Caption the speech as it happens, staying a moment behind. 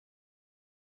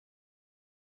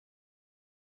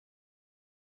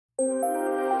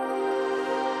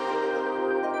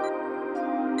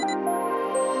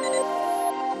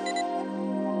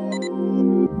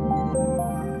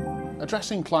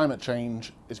Addressing climate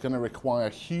change is going to require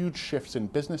huge shifts in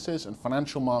businesses and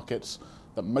financial markets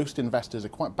that most investors are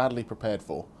quite badly prepared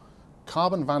for.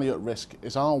 Carbon value at risk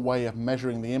is our way of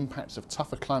measuring the impacts of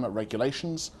tougher climate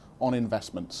regulations on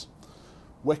investments.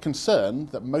 We're concerned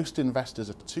that most investors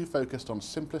are too focused on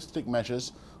simplistic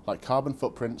measures like carbon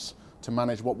footprints to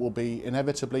manage what will be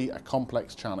inevitably a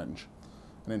complex challenge.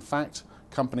 And in fact,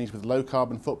 companies with low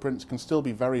carbon footprints can still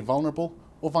be very vulnerable,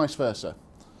 or vice versa.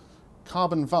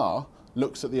 Carbon VaR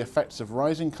looks at the effects of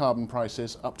rising carbon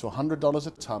prices up to $100 a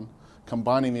tonne,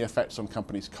 combining the effects on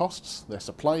companies' costs, their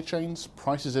supply chains,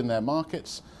 prices in their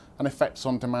markets, and effects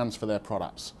on demands for their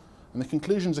products. And the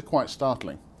conclusions are quite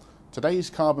startling. Today's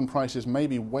carbon prices may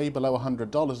be way below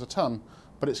 $100 a tonne,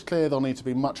 but it's clear they'll need to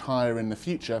be much higher in the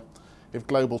future if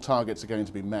global targets are going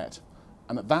to be met.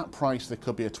 And at that price, there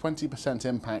could be a 20%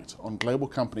 impact on global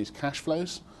companies' cash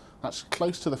flows. That's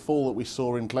close to the fall that we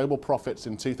saw in global profits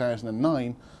in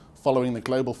 2009 following the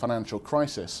global financial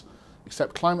crisis.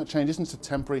 Except climate change isn't a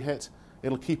temporary hit,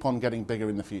 it'll keep on getting bigger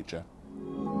in the future.